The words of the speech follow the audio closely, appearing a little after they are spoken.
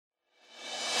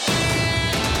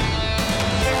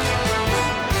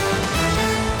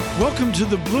Welcome to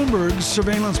the Bloomberg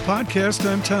Surveillance Podcast.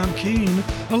 I'm Tom Keene,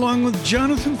 along with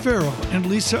Jonathan Farrell and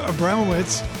Lisa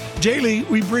Abramowitz. Daily,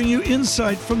 we bring you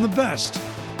insight from the best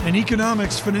in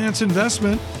economics, finance,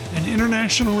 investment, and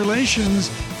international relations.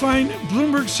 Find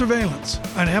Bloomberg Surveillance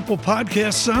on Apple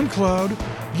Podcasts, SoundCloud,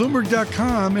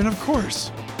 Bloomberg.com, and of course,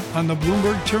 on the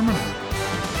Bloomberg Terminal.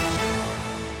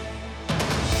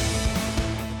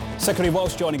 Secretary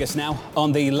Walsh joining us now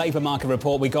on the labour market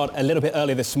report we got a little bit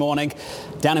earlier this morning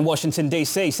down in Washington,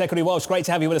 D.C. Secretary Walsh, great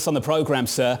to have you with us on the programme,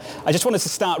 sir. I just wanted to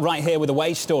start right here with the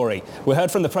wage story. We heard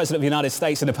from the President of the United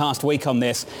States in the past week on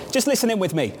this. Just listen in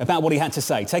with me about what he had to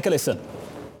say. Take a listen.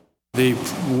 The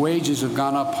wages have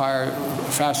gone up higher,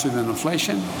 faster than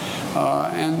inflation,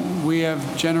 and we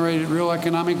have generated real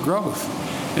economic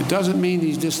growth. It doesn't mean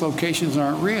these dislocations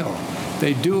aren't real.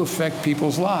 They do affect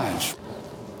people's lives.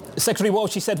 Secretary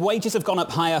Walsh, he said wages have gone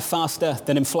up higher, faster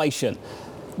than inflation.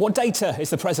 What data is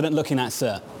the President looking at,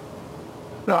 sir?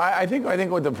 No, I think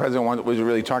what the President was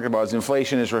really talking about is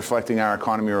inflation is reflecting our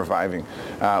economy reviving.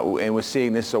 And we're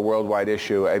seeing this is a worldwide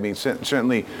issue. I mean,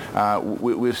 certainly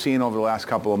we've seen over the last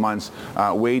couple of months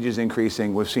wages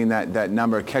increasing. We've seen that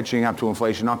number catching up to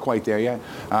inflation, not quite there yet,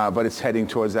 but it's heading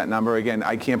towards that number. Again,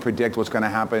 I can't predict what's going to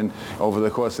happen over the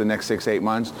course of the next 6-8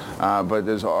 months, but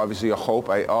there's obviously a hope.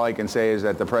 All I can say is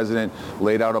that the President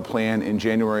laid out a plan in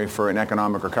January for an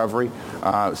economic recovery.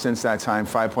 Since that time,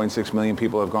 5.6 million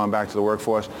people have gone back to the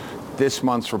workforce. This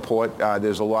month's report,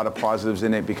 there's a lot of positives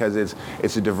in it because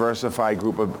it's a diversified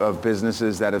group of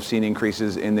businesses that have seen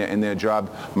increases in their job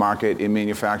market, in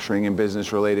manufacturing and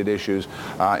business-related issues,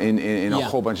 in a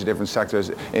whole bunch of different sectors,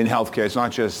 in healthcare. It's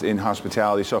not just in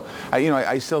hospitality. So,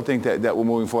 I still think that we're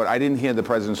moving forward. I didn't hear the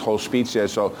President's whole speech there,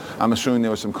 so I'm assuming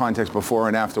there was some context before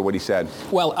and after what he said.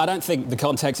 Well, I don't think the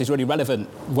context is really relevant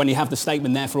when you have the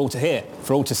statement there for all to hear,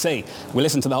 for all to see. We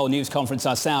listened to the whole news conference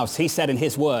ourselves. He said in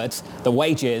his words, the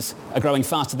wages are growing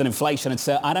faster than inflation, and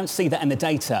sir, I don't see that in the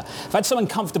data. I've had some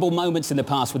uncomfortable moments in the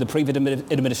past with the previous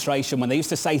administration when they used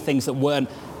to say things that weren't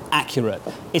accurate.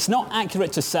 It's not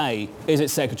accurate to say, is it,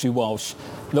 Secretary Walsh,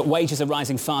 that wages are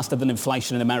rising faster than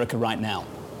inflation in America right now?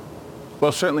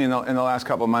 Well, certainly in the last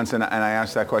couple of months, and I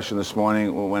asked that question this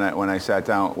morning when I sat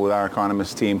down with our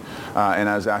economist team, and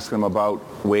I was asking them about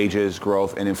wages,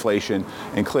 growth, and inflation.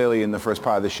 And clearly, in the first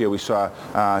part of this year, we saw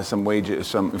some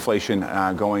inflation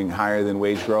going higher than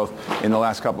wage growth. In the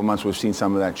last couple of months, we've seen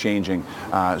some of that changing.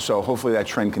 So hopefully, that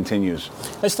trend continues.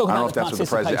 Let's talk about the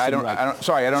participation rate. I don't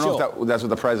know if that's what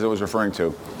the President was referring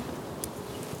to.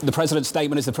 The President's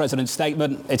statement is the President's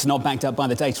statement. It's not backed up by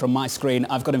the data on my screen.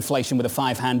 I've got inflation with a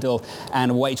 5 handle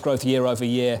and wage growth year over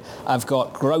year. I've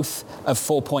got growth of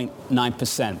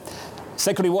 4.9%.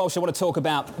 Secretary Walsh, I want to talk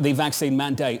about the vaccine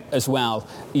mandate as well.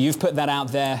 You've put that out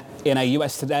there in a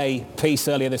US Today piece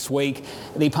earlier this week.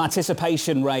 The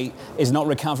participation rate is not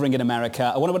recovering in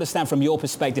America. I want to understand from your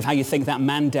perspective how you think that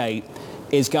mandate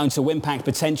is going to impact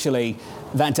potentially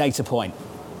that data point.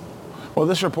 Well,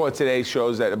 this report today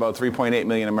shows that about 3.8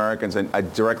 million Americans are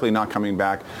directly not coming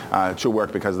back to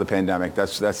work because of the pandemic.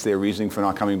 That's their reasoning for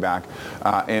not coming back.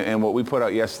 And what we put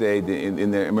out yesterday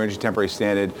in the emergency temporary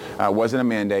standard wasn't a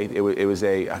mandate. It was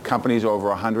a companies over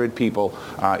 100 people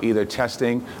either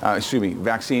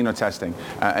vaccine or testing.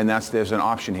 And there's an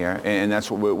option here. And that's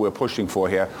what we're pushing for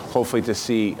here, hopefully to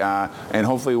see. And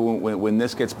hopefully when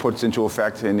this gets put into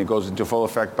effect and it goes into full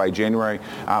effect by January,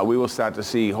 we will start to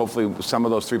see hopefully some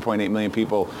of those 3.8 million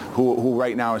people who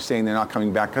right now are saying they're not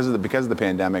coming back because of the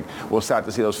pandemic. We'll start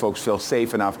to see those folks feel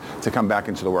safe enough to come back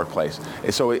into the workplace.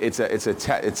 So it's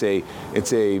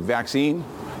a vaccine.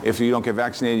 If you don't get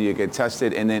vaccinated, you get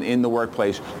tested, and then in the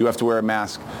workplace, you have to wear a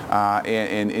mask.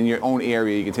 And in your own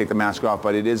area, you can take the mask off.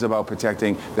 But it is about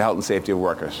protecting the health and safety of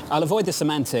workers. I'll avoid the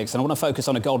semantics, and I want to focus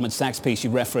on a Goldman Sachs piece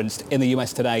you referenced in the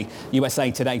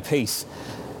USA Today piece.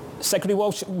 Secretary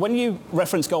Walsh, when you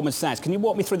reference Goldman Sachs, can you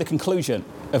walk me through the conclusion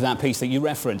of that piece that you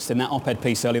referenced in that op-ed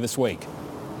piece earlier this week?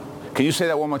 Can you say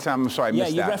that one more time? I'm sorry, I missed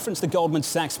that. Yeah, you referenced the Goldman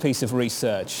Sachs piece of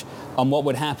research on what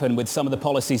would happen with some of the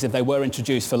policies if they were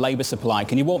introduced for labour supply.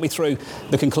 Can you walk me through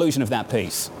the conclusion of that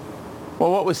piece? Well,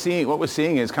 what we're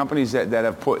seeing is companies that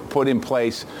have put in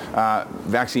place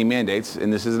vaccine mandates,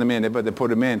 and this isn't a mandate, but they put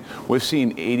them in. We've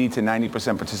seen 80 to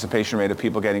 90% participation rate of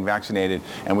people getting vaccinated,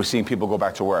 and we're seeing people go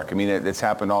back to work. I mean, it's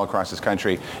happened all across this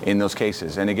country in those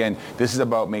cases. And again, this is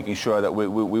about making sure that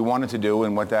we wanted to do,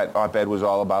 and what that op-ed was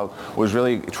all about was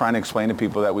really trying to explain to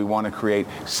people that we want to create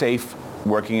safe,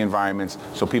 working environments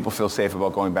so people feel safe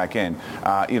about going back in.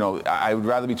 I would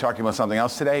rather be talking about something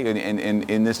else today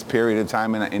in this period of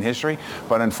time in history,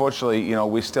 but unfortunately,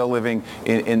 we're still living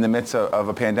in the midst of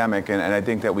a pandemic, and I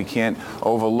think that we can't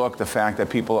overlook the fact that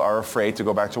people are afraid to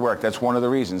go back to work. That's one of the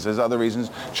reasons. There's other reasons,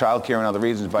 childcare and other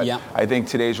reasons, but I think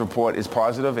today's report is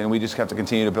positive, and we just have to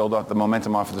continue to build up the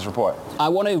momentum off of this report. I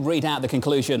want to read out the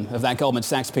conclusion of that Goldman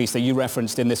Sachs piece that you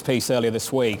referenced in this piece earlier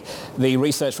this week. The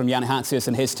research from Jan Hatzius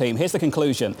and his team. Here's the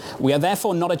conclusion. We are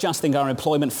therefore not adjusting our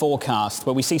employment forecast,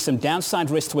 but we see some downside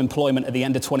risk to employment at the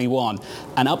end of 21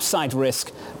 and upside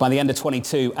risk by the end of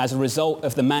 22 as a result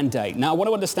of the mandate. Now, I want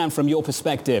to understand from your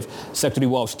perspective, Secretary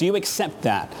Walsh, do you accept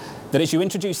that as you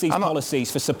introduce these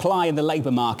policies for supply in the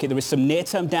labour market, there is some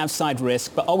near-term downside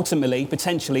risk, but ultimately,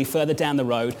 potentially, further down the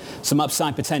road, some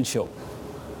upside potential?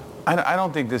 I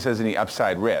don't think this has any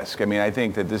upside risk. I mean, I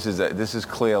think that this is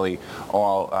clearly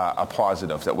all a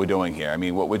positive that we're doing here. I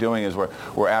mean, what we're doing is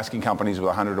we're asking companies with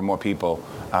 100 or more people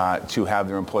to have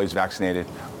their employees vaccinated,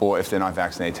 or if they're not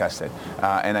vaccinated, tested.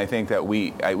 And I think that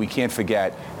we can't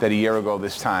forget that a year ago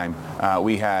this time,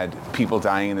 we had people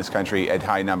dying in this country at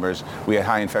high numbers. We had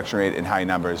high infection rate and high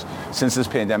numbers. Since this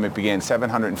pandemic began,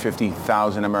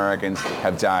 750,000 Americans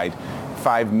have died.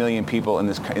 5 million people in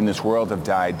this world have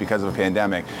died because of a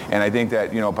pandemic, and I think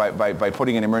that by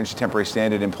putting an emergency temporary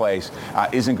standard in place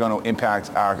isn't going to impact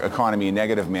our economy in a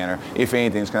negative manner. If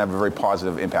anything, it's going to have a very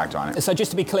positive impact on it. So just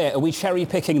to be clear, are we cherry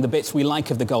picking the bits we like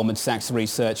of the Goldman Sachs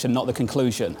research and not the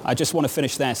conclusion? I just want to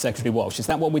finish there, Secretary Walsh. Is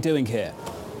that what we're doing here?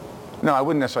 No, I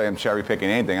wouldn't necessarily am cherry picking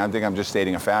anything. I think I'm just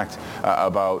stating a fact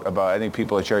about I think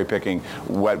people are cherry picking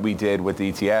what we did with the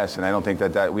ETS, and I don't think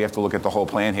that we have to look at the whole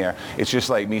plan here. It's just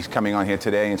like me coming on here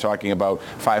today and talking about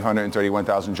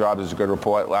 531,000 jobs is a good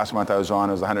report. Last month I was on,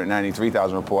 it was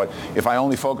 193,000 report. If I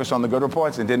only focused on the good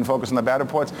reports and didn't focus on the bad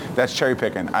reports, that's cherry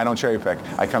picking. I don't cherry pick.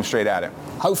 I come straight at it.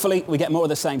 Hopefully we get more of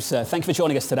the same, sir. Thank you for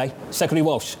joining us today. Secretary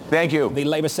Walsh. Thank you. The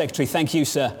Labour Secretary. Thank you,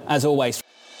 sir, as always.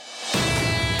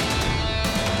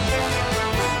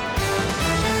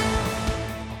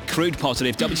 Crude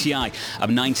positive, WTI up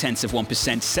 0.9%,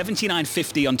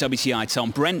 79.50 on WTI,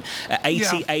 Tom. Brent at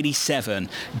 80.87.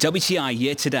 WTI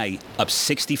year to date up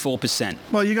 64%.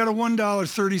 Well, you got a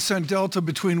 $1.30 delta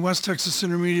between West Texas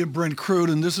Intermediate Brent crude,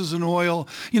 and this is an oil.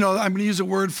 I'm going to use a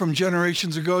word from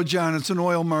generations ago, John. It's an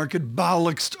oil market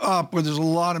bollocksed up where there's a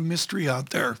lot of mystery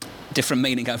out there. Different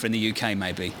meaning over in the UK,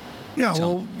 maybe. Yeah,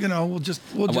 Tom.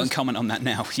 we'll I won't comment on that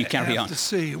now. You carry on. To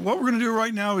see. What we're going to do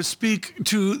right now is speak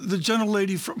to the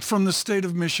gentlelady from the state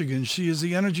of Michigan. She is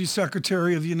the Energy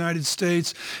Secretary of the United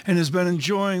States and has been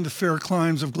enjoying the fair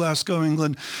climes of Glasgow,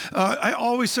 England. I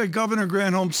always say Governor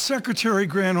Granholm, Secretary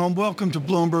Granholm, welcome to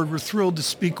Bloomberg. We're thrilled to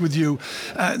speak with you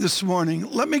this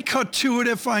morning. Let me cut to it,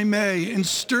 if I may. In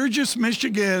Sturgis,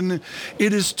 Michigan,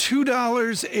 it is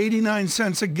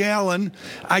 $2.89 a gallon.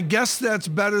 I guess that's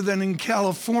better than in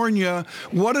California.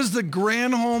 What is the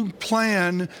Granholm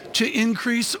plan to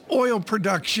increase oil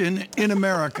production in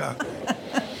America?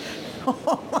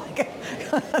 Oh my God.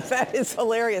 That is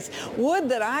hilarious. Would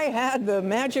that I had the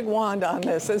magic wand on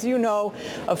this. As you know,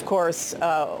 of course,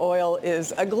 oil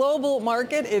is a global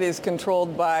market. It is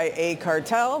controlled by a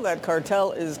cartel. That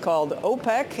cartel is called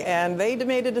OPEC, and they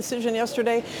made a decision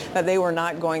yesterday that they were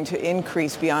not going to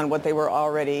increase beyond what they were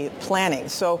already planning.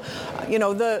 So,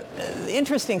 the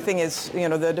interesting thing is,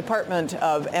 the Department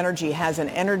of Energy has an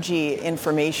energy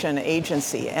information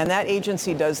agency, and that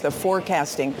agency does the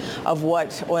forecasting of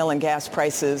what oil and gas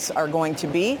prices are going to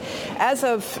be. As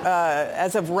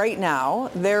of right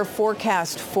now, their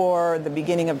forecast for the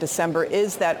beginning of December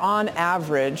is that on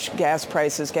average,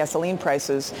 gasoline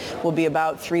prices will be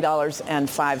about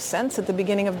 $3.05 at the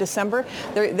beginning of December.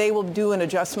 They will do an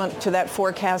adjustment to that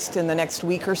forecast in the next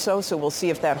week or so we'll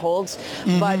see if that holds.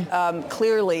 Mm-hmm. But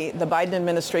clearly, the Biden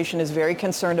administration is very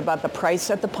concerned about the price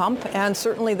at the pump and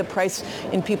certainly the price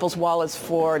in people's wallets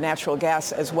for natural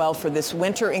gas as well for this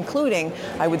winter, including,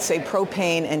 I would say,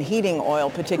 propane and heating oil,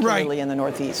 particularly in the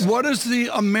Northeast. What is the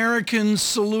American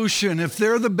solution? If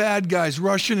they're the bad guys,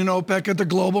 Russian and OPEC at the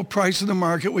global price of the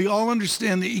market, we all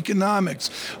understand the economics.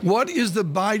 What is the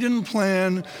Biden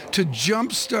plan to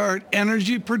jumpstart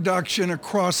energy production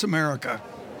across America?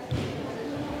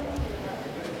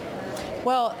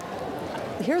 Well,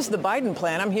 here's the Biden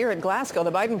plan. I'm here at Glasgow.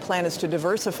 The Biden plan is to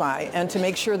diversify and to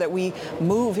make sure that we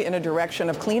move in a direction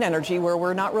of clean energy where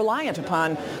we're not reliant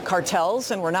upon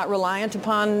cartels and we're not reliant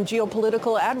upon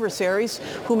geopolitical adversaries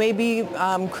who may be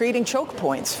creating choke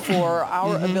points for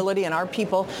our ability and our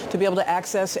people to be able to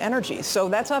access energy. So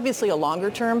that's obviously a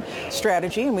longer-term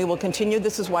strategy, and we will continue.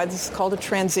 This is why this is called a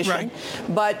transition. Right.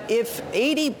 But if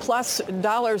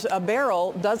 $80+ a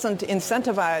barrel doesn't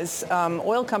incentivize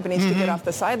oil companies to get off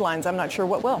the sidelines, I'm not sure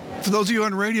what will. For those of you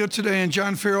on radio today, and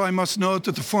John Farrell, I must note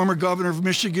that the former governor of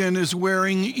Michigan is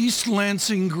wearing East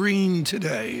Lansing green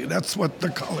today. That's what the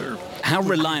color. How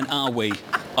reliant are we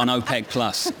on OPEC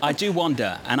Plus? I do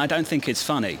wonder, and I don't think it's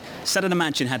funny. Senator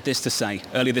Manchin had this to say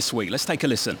earlier this week. Let's take a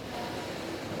listen.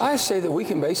 I say that we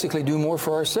can basically do more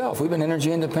for ourselves. We've been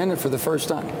energy independent for the first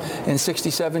time in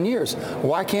 67 years.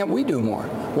 Why can't we do more?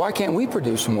 Why can't we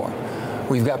produce more?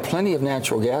 We've got plenty of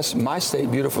natural gas. My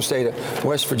state, beautiful state of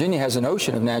West Virginia, has an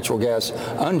ocean of natural gas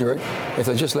under it. If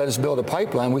they just let us build a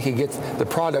pipeline, we could get the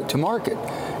product to market.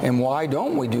 And why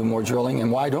don't we do more drilling?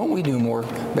 And why don't we do more,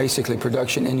 basically,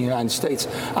 production in the United States?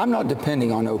 I'm not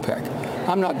depending on OPEC.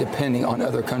 I'm not depending on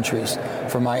other countries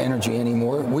for my energy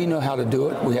anymore. We know how to do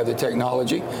it. We have the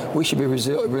technology. We should be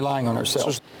relying on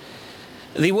ourselves.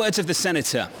 The words of the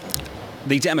senator,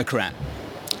 the Democrat,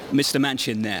 Mr.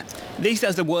 Manchin there. These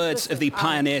are the words of the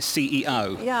Pioneer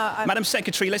CEO. Madam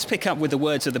Secretary, let's pick up with the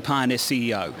words of the Pioneer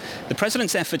CEO. The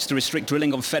president's efforts to restrict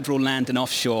drilling on federal land and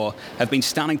offshore have been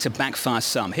starting to backfire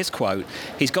some. His quote,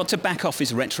 he's got to back off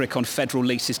his rhetoric on federal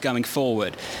leases going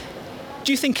forward.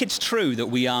 Do you think it's true that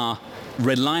we are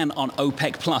reliant on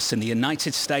OPEC Plus in the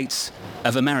United States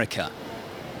of America?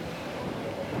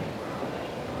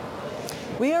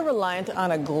 We are reliant on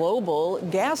a global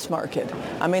gas market.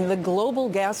 I mean, the global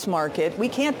gas market, we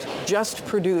can't just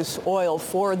produce oil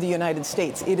for the United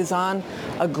States. It is on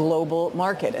a global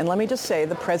market. And let me just say,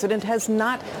 the president has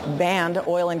not banned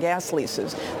oil and gas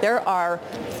leases. There are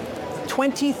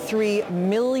 23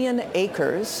 million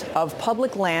acres of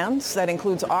public lands, that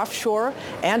includes offshore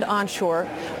and onshore,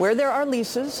 where there are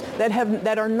leases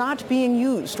that are not being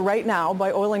used right now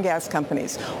by oil and gas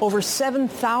companies. Over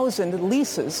 7,000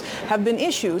 leases have been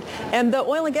issued, and the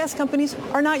oil and gas companies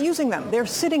are not using them. They're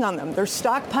sitting on them. They're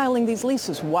stockpiling these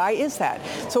leases. Why is that?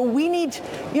 So we need,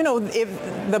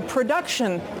 if the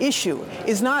production issue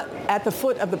is not at the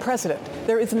foot of the president,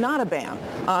 there is not a ban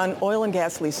on oil and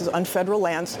gas leases on federal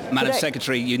lands Madam today.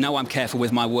 Secretary, you know I'm careful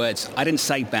with my words. I didn't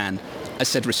say ban, I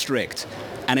said restrict.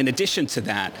 And in addition to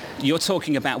that, you're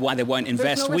talking about why they won't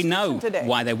invest. We know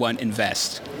why they won't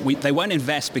invest. They won't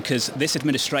invest because this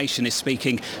administration is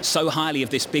speaking so highly of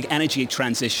this big energy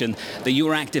transition that you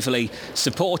are actively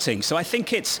supporting. So I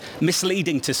think it's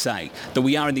misleading to say that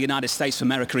we are in the United States of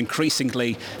America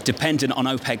increasingly dependent on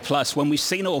OPEC Plus when we've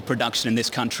seen oil production in this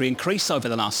country increase over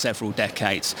the last several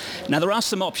decades. Now, there are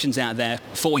some options out there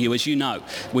for you, as you know,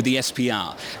 with the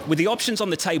SPR. With the options on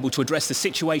the table to address the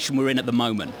situation we're in at the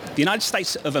moment, the United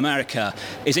States of America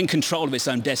is in control of its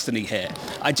own destiny here.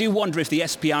 I do wonder if the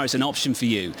SPR is an option for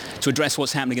you to address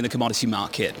what's happening in the commodity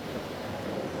market.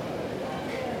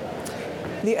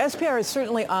 The SPR is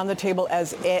certainly on the table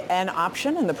as an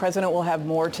option, and the president will have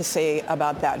more to say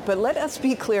about that. But let us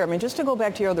be clear. I mean, just to go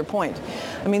back to your other point,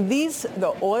 I mean,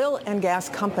 the oil and gas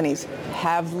companies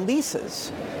have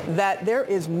leases that there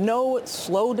is no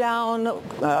slowdown,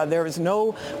 there is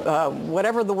no,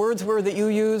 whatever the words were that you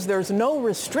used, there's no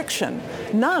restriction,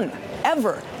 none,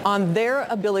 ever, on their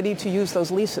ability to use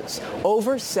those leases.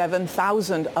 Over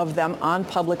 7,000 of them on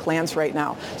public lands right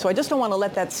now. So I just don't want to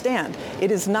let that stand.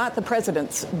 It is not the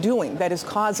president's doing that is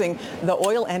causing the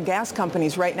oil and gas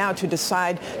companies right now to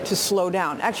decide to slow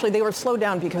down. Actually, they were slowed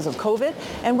down because of COVID,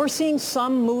 and we're seeing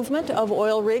some movement of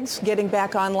oil rigs getting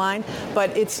back online,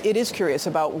 but it is curious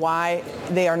about why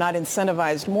they are not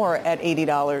incentivized more at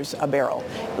 $80 a barrel.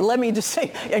 Let me just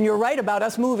say, and you're right about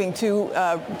us moving to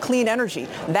clean energy.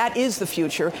 That is the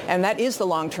future, and that is the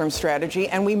long-term strategy,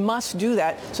 and we must do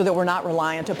that so that we're not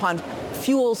reliant upon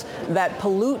fuels that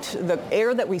pollute the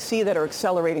air that we see that are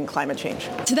accelerating climate change.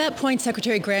 To that point,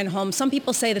 Secretary Granholm, some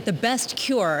people say that the best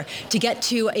cure to get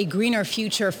to a greener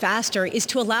future faster is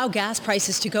to allow gas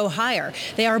prices to go higher.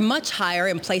 They are much higher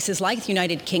in places like the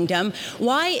United Kingdom.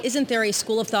 Why isn't there a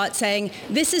school of thought saying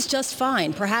this is just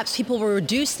fine? Perhaps people will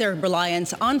reduce their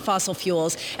reliance on fossil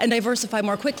fuels and diversify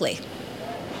more quickly.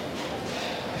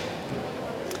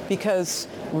 Because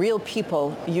real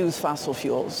people use fossil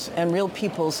fuels, and real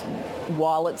people's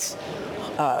wallets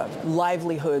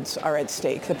livelihoods are at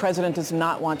stake. The president does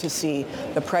not want to see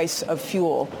the price of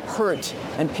fuel hurt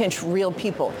and pinch real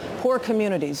people. Poor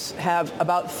communities have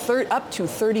about up to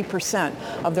 30%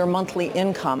 of their monthly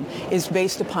income is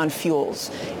based upon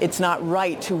fuels. It's not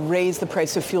right to raise the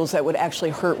price of fuels that would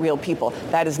actually hurt real people.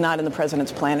 That is not in the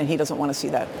president's plan, and he doesn't want to see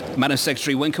that. Madam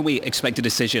Secretary, when can we expect a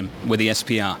decision with the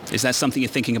SPR? Is that something you're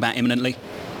thinking about imminently?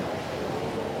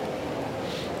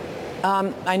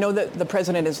 I know that the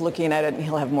president is looking at it, and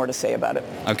he'll have more to say about it.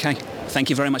 Okay. Thank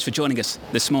you very much for joining us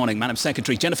this morning, Madam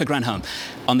Secretary Jennifer Granholm,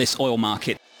 on this oil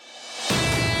market.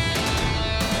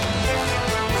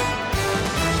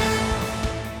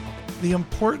 The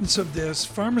importance of this,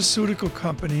 pharmaceutical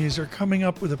companies are coming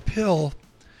up with a pill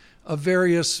of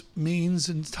various means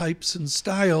and types and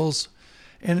styles.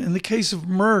 And in the case of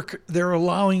Merck, they're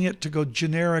allowing it to go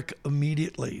generic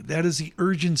immediately. That is the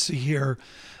urgency here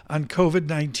on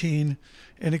COVID-19.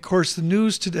 And of course, the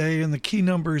news today and the key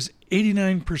number is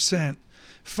 89%.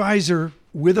 Pfizer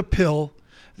with a pill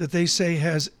that they say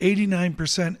has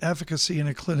 89% efficacy in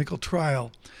a clinical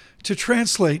trial. To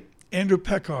translate, Andrew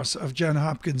Pekos of Johns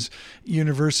Hopkins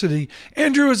University.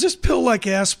 Andrew, is this pill like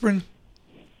aspirin?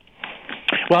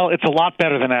 Well, it's a lot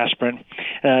better than aspirin.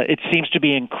 It seems to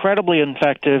be incredibly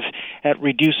effective at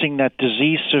reducing that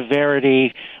disease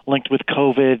severity linked with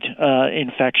COVID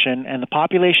infection. And the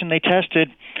population they tested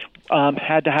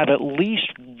had to have at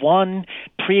least one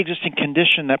pre-existing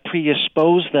condition that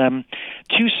predisposed them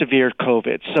to severe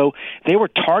COVID. So they were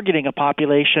targeting a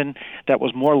population that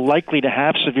was more likely to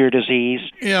have severe disease,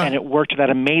 and it worked at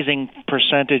amazing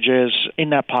percentages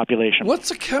in that population. What's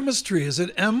the chemistry? Is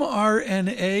it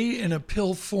mRNA in a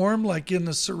pill form, like in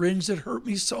the syringe that hurt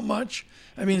me so much?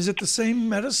 I mean, is it the same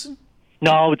medicine?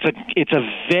 No, it's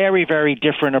a very, very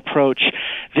different approach.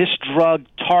 This drug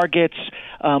targets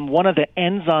one of the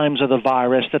enzymes of the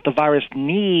virus that the virus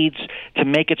needs to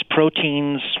make its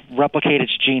proteins replicate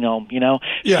its genome,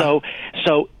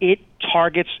 So it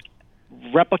targets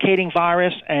replicating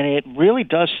virus, and it really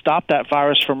does stop that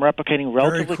virus from replicating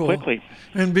relatively quickly.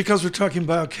 And because we're talking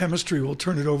biochemistry, we'll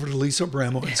turn it over to Lisa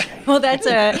Abramowitz. Well,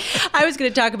 I was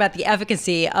going to talk about the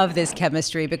efficacy of this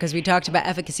chemistry, because we talked about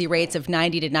efficacy rates of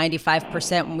 90 to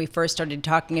 95% when we first started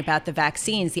talking about the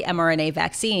vaccines, the mRNA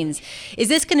vaccines. Is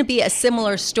this going to be a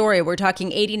similar story? We're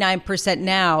talking 89%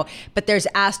 now, but there's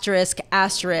asterisk,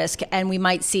 and we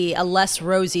might see a less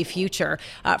rosy future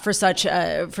for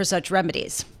such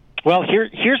remedies. Well,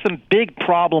 here's the big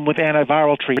problem with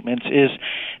antiviral treatments is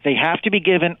they have to be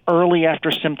given early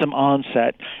after symptom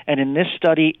onset. And in this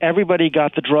study, everybody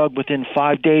got the drug within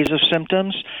 5 days of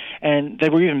symptoms, and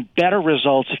there were even better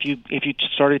results if you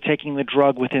started taking the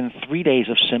drug within 3 days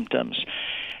of symptoms.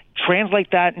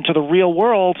 Translate that into the real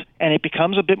world, and it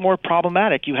becomes a bit more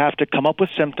problematic. You have to come up with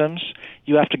symptoms.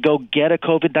 You have to go get a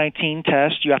COVID-19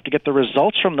 test. You have to get the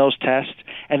results from those tests,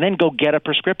 and then go get a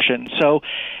prescription. So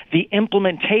the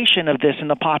implementation of this in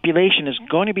the population is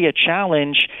going to be a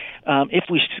challenge if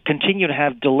we continue to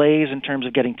have delays in terms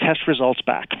of getting test results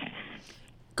back.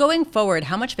 Going forward,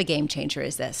 how much of a game changer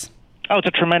is this? Oh, it's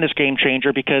a tremendous game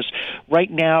changer, because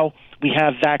right now we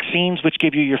have vaccines which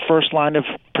give you your first line of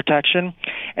protection,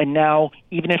 and now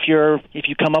even if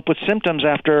you come up with symptoms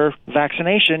after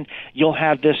vaccination, you'll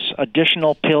have this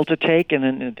additional pill to take,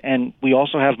 and we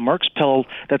also have Merck's pill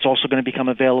that's also going to become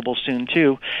available soon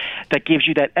too, that gives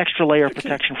you that extra layer of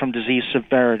protection from disease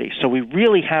severity. So we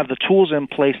really have the tools in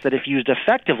place that, if used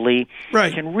effectively,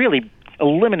 can really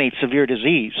eliminate severe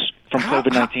disease from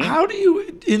COVID-19. How do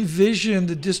you envision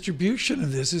the distribution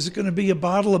of this? Is it going to be a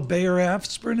bottle of Bayer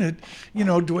aspirin at,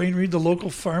 Duane Reade, the local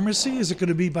pharmacy? Is it going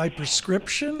to be by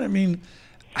prescription? I mean,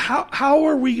 how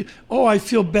are we? Oh, I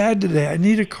feel bad today. I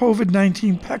need a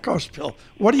COVID-19 Pekos pill.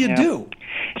 What do you do?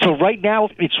 So right now,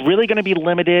 it's really going to be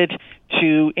limited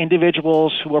to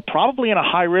individuals who are probably in a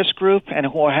high-risk group and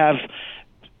who have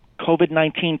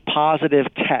COVID-19 positive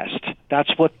test.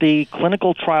 That's what the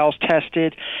clinical trials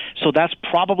tested, so that's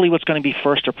probably what's going to be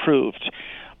first approved.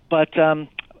 But,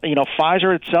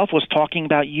 Pfizer itself was talking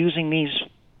about using these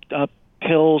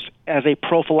pills as a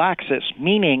prophylaxis,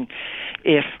 meaning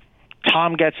if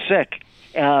Tom gets sick,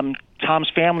 Tom's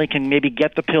family can maybe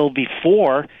get the pill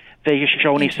before they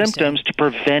show any symptoms to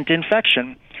prevent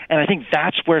infection. And I think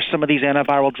that's where some of these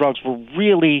antiviral drugs will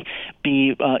really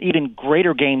be even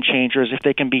greater game changers if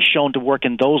they can be shown to work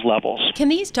in those levels. Can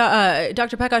these,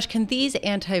 Dr. Pekos, can these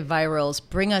antivirals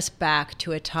bring us back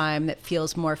to a time that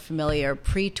feels more familiar,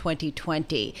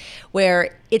 pre-2020,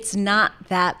 where it's not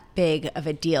that big of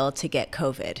a deal to get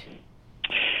COVID?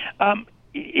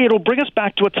 It'll bring us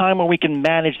back to a time where we can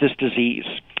manage this disease.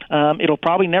 It'll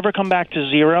probably never come back to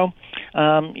zero.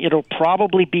 It'll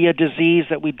probably be a disease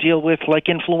that we deal with like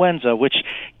influenza, which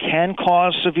can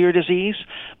cause severe disease,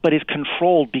 but is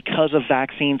controlled because of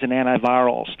vaccines and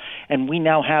antivirals. And we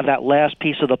now have that last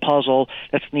piece of the puzzle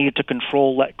that's needed to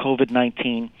control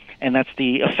COVID-19, and that's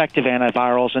the effective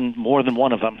antivirals, and more than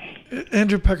one of them.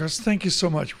 Andrew Pekos, thank you so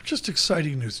much. Just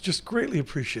exciting news. Just greatly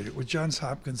appreciate it with Johns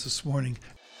Hopkins this morning.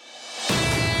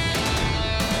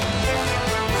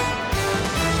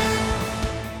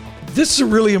 This is a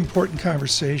really important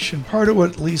conversation. Part of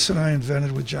what Lisa and I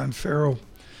invented with John Farrow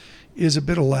is a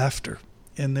bit of laughter,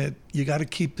 and that you got to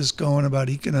keep this going about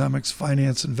economics,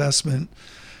 finance, investment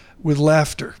with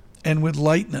laughter and with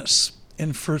lightness.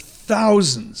 And for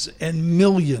thousands and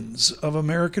millions of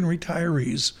American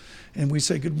retirees, and we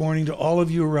say good morning to all of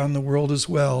you around the world as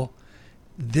well,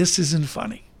 this isn't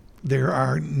funny. There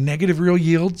are negative real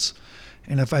yields.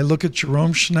 And if I look at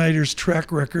Jerome Schneider's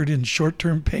track record in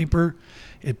short-term paper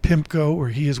at PIMCO, where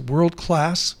he is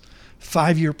world-class,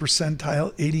 5-year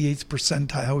percentile, 88th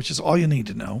percentile, which is all you need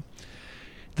to know,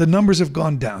 the numbers have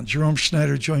gone down. Jerome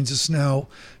Schneider joins us now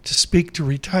to speak to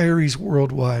retirees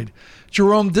worldwide.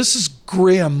 Jerome, this is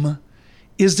grim.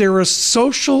 Is there a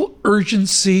social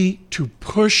urgency to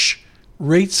push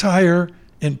rates higher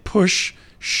and push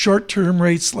short-term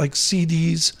rates like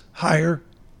CDs higher?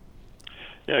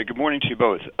 Yeah, good morning to you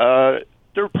both.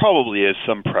 There probably is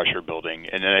some pressure building,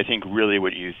 and I think really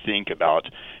what you think about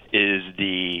is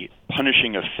the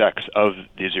punishing effects of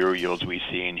the zero yields we've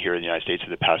seen here in the United States for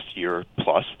the past year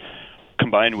plus,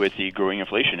 combined with the growing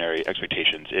inflationary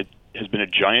expectations. It has been a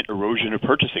giant erosion of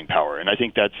purchasing power, and I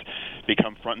think that's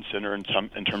become front and center in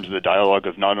terms of the dialogue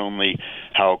of not only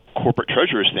how corporate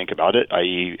treasurers think about it,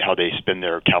 i.e. how they spend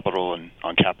their capital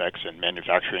on CapEx and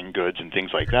manufacturing goods and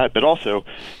things like that, but also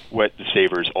what the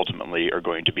savers ultimately are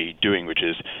going to be doing, which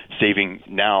is saving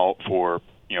now for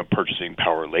purchasing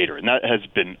power later. And that has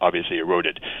been obviously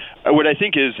eroded. What I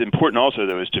think is important also,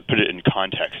 though, is to put it in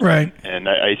context. Right. And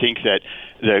I think that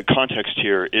the context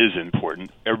here is important.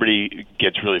 Everybody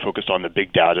gets really focused on the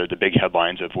big data, the big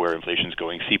headlines of where inflation is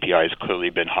going. CPI has clearly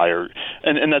been higher,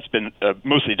 and that's been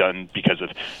mostly done because of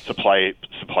supply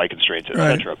constraints, et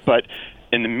cetera. But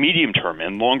in the medium term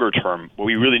and longer term, what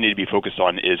we really need to be focused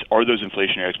on is, are those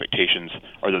inflationary expectations,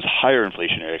 are those higher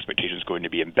inflationary expectations going to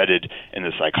be embedded in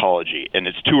the psychology? And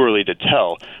it's too early to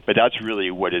tell, but that's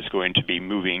really what is going to be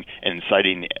moving and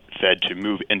inciting the Fed to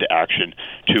move into action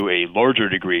to a larger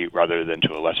degree rather than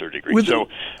to a lesser degree.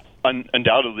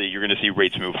 Undoubtedly, you're going to see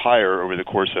rates move higher over the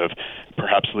course of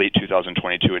perhaps late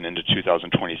 2022 and into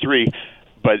 2023.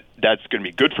 But that's going to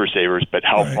be good for savers, but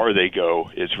how far they go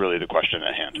is really the question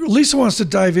at hand. Lisa wants to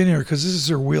dive in here because this is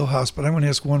her wheelhouse, but I'm going to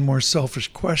ask one more selfish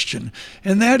question.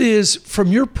 And that is, from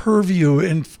your purview,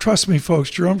 and trust me,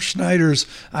 folks, Jerome Schneider's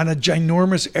on a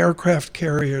ginormous aircraft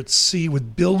carrier at sea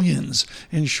with billions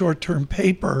in short-term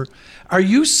paper. Are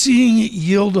you seeing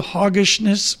yield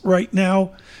hoggishness right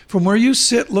now? From where you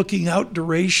sit looking out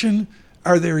duration,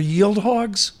 are there yield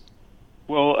hogs?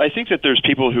 Well, I think that there's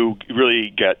people who really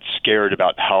get scared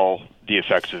about how the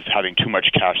effects of having too much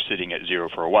cash sitting at zero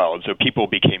for a while. And so people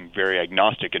became very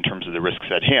agnostic in terms of the risks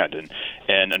at hand.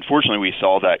 And unfortunately, we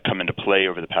saw that come into play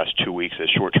over the past 2 weeks as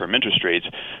short-term interest rates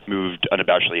moved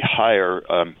unabashedly higher,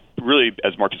 really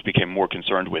as markets became more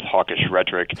concerned with hawkish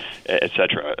rhetoric, et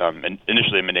cetera. And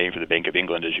initially emanating from the Bank of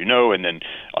England, as you know, and then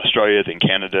Australia, then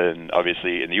Canada, and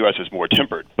obviously in the U.S. is more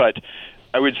tempered. But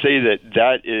I would say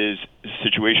that is a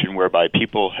situation whereby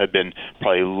people have been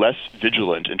probably less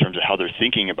vigilant in terms of how they're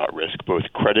thinking about risk, both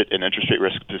credit and interest rate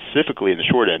risk specifically in the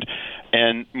short end,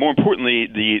 and more importantly,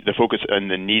 the focus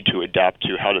and the need to adapt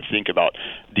to how to think about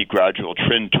the gradual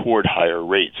trend toward higher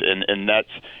rates, and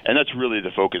that's really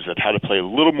the focus of how to play a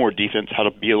little more defense, how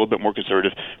to be a little bit more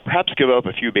conservative, perhaps give up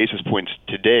a few basis points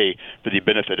today for the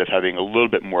benefit of having a little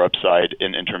bit more upside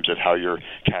in terms of how your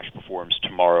cash performs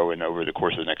tomorrow and over the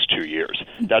course of the next 2 years.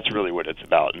 That's really what it's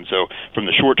about. And so from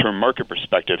the short-term market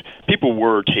perspective, people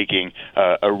were taking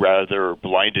a rather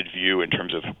blinded view in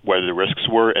terms of whether the risks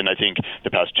were, and I think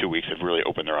the past 2 weeks have really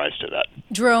opened their eyes to that.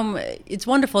 Jerome, it's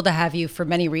wonderful to have you for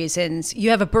many reasons. You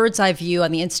have a bird's eye view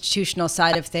on the institutional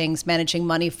side of things, managing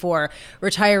money for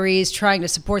retirees, trying to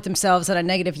support themselves in a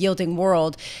negative yielding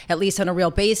world, at least on a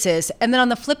real basis. And then on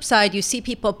the flip side, you see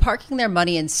people parking their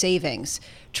money in savings,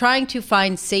 trying to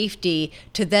find safety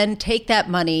to then take that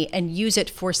money and use it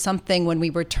for something when we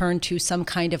return to some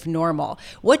kind of normal.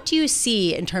 What do you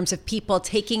see in terms of people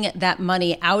taking that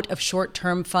money out of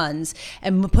short-term funds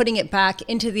and putting it back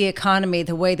into the economy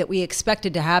the way that we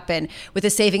expected to happen, with the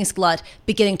savings glut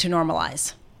beginning to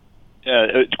normalize?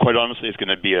 Quite honestly, it's going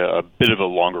to be a bit of a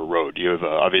longer road. You have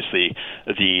obviously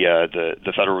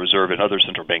the Federal Reserve and other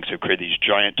central banks have created these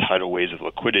giant tidal waves of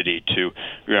liquidity to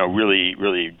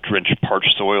really drench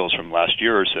parched soils from last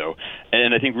year or so.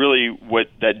 And I think really what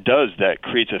that does, that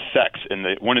creates effects.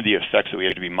 And one of the effects that we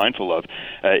have to be mindful of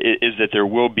is that there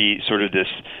will be sort of this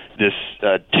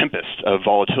tempest of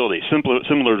volatility,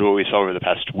 similar to what we saw over the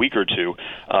past week or two.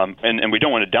 And we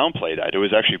don't want to downplay that. It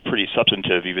was actually pretty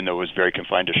substantive, even though it was very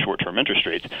confined to short-term interest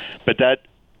rates. But that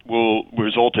will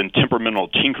result in temperamental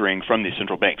tinkering from these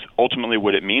central banks. Ultimately,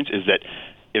 what it means is that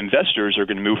investors are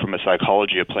going to move from a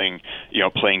psychology of playing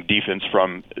defense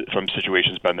from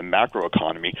situations by the macro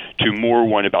economy to more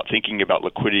one about thinking about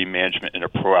liquidity management in a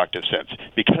proactive sense,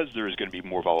 because there is going to be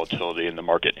more volatility in the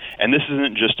market. And this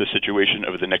isn't just a situation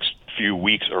over the next few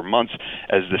weeks or months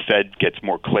as the Fed gets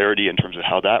more clarity in terms of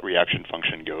how that reaction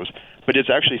function goes, but it's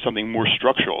actually something more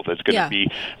structural that's going to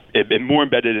be more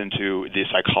embedded into the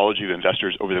psychology of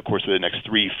investors over the course of the next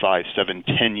 3, 5, 7,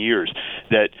 10 years,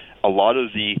 that a lot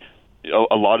of the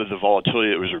volatility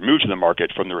that was removed from the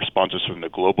market from the responses from the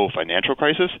global financial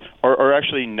crisis are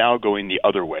actually now going the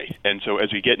other way. And so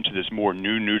as we get into this more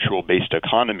new neutral-based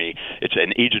economy, it's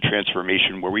an age of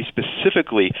transformation where we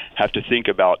specifically have to think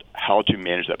about how to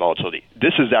manage that volatility.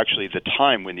 This is actually the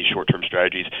time when these short-term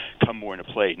strategies come more into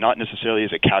play, not necessarily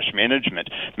as a cash management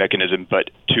mechanism, but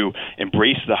to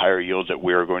embrace the higher yields that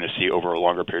we're going to see over a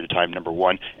longer period of time, number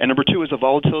one. And number two is a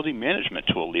volatility management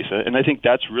tool, Lisa. And I think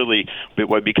that's really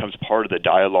what becomes part of the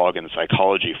dialogue and the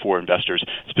psychology for investors,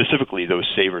 specifically those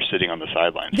savers sitting on the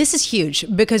sidelines. This is huge,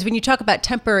 because when you talk about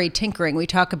temporary tinkering, we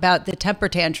talk about the temper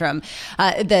tantrum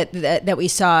that we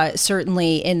saw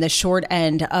certainly in the short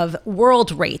end of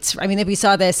world rates. I mean, we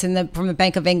saw this from the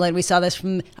Bank of England, we saw this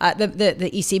from the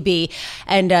ECB,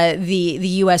 and the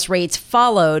U.S. rates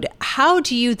followed. How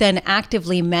do you then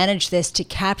actively manage this to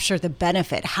capture the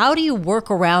benefit? How do you work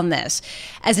around this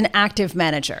as an active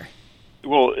manager?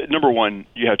 Well, number one,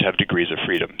 you have to have degrees of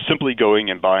freedom. Simply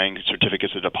going and buying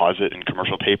certificates of deposit and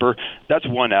commercial paper, that's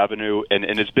one avenue, and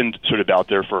it's been sort of out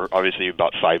there for obviously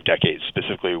about 5 decades,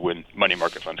 specifically when money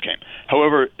market funds came.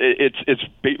 However,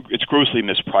 it's grossly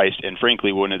mispriced, and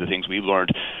frankly, one of the things we learned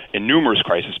in numerous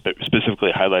crises, but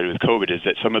specifically highlighted with COVID, is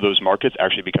that some of those markets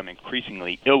actually become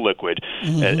increasingly illiquid,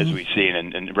 as we've seen,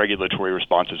 and regulatory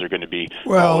responses are going to be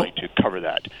following to cover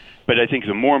that. But I think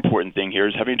the more important thing here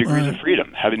is having degrees of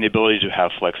freedom, having the ability to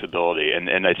have flexibility.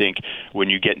 And I think when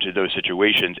you get into those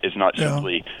situations, it's not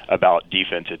simply about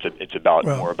defense. It's about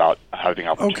more about having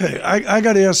opportunity. Okay, I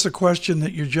got to ask the question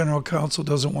that your general counsel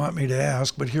doesn't want me to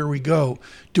ask, but here we go.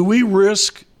 Do we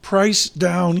risk price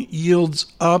down,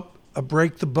 yields up, a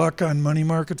break the buck on money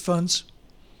market funds?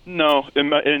 No,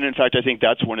 and in fact, I think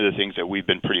that's one of the things that we've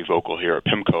been pretty vocal here at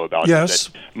PIMCO about. Yes. Is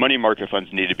that money market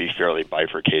funds need to be fairly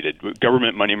bifurcated.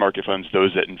 Government money market funds,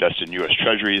 those that invest in U.S.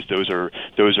 Treasuries,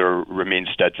 those remain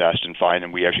steadfast and fine,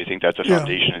 and we actually think that's a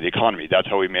foundation of the economy. That's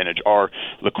how we manage our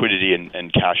liquidity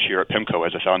and cash here at PIMCO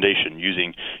as a foundation,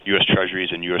 using U.S. Treasuries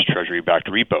and U.S. Treasury-backed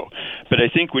repo. But I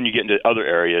think when you get into other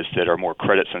areas that are more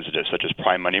credit sensitive, such as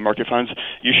prime money market funds,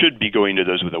 you should be going to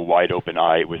those with a wide open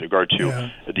eye with regard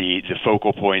to the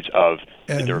focal points of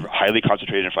they're highly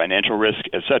concentrated in financial risk,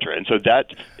 et cetera. And so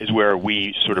that is where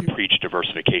we sort of preach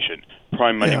diversification.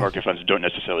 Prime money market funds don't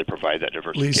necessarily provide that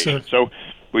diversification. Lisa, so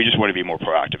we just want to be more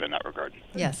proactive in that regard.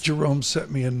 Yes. Jerome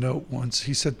sent me a note once.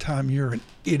 He said, Tom, you're an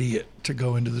idiot to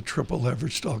go into the triple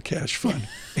leveraged all cash fund.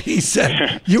 He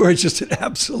said, you are just an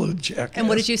absolute jackass. And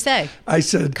what did you say? I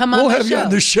said, come on, we'll have you on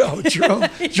the show.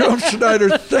 Jerome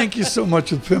Schneider, thank you so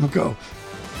much with PIMCO.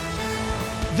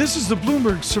 This is the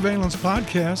Bloomberg Surveillance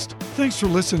Podcast. Thanks for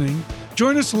listening.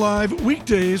 Join us live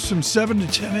weekdays from 7 to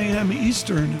 10 a.m.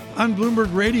 Eastern on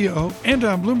Bloomberg Radio and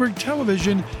on Bloomberg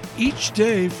Television each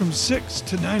day from 6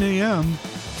 to 9 a.m.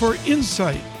 for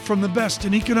insight from the best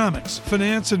in economics,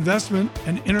 finance, investment,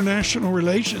 and international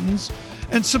relations.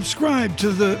 And subscribe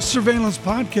to the Surveillance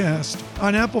Podcast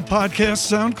on Apple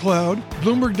Podcasts, SoundCloud,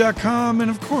 Bloomberg.com,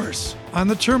 and of course, on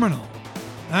the terminal.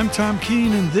 I'm Tom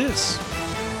Keene, and this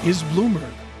is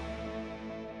Bloomberg.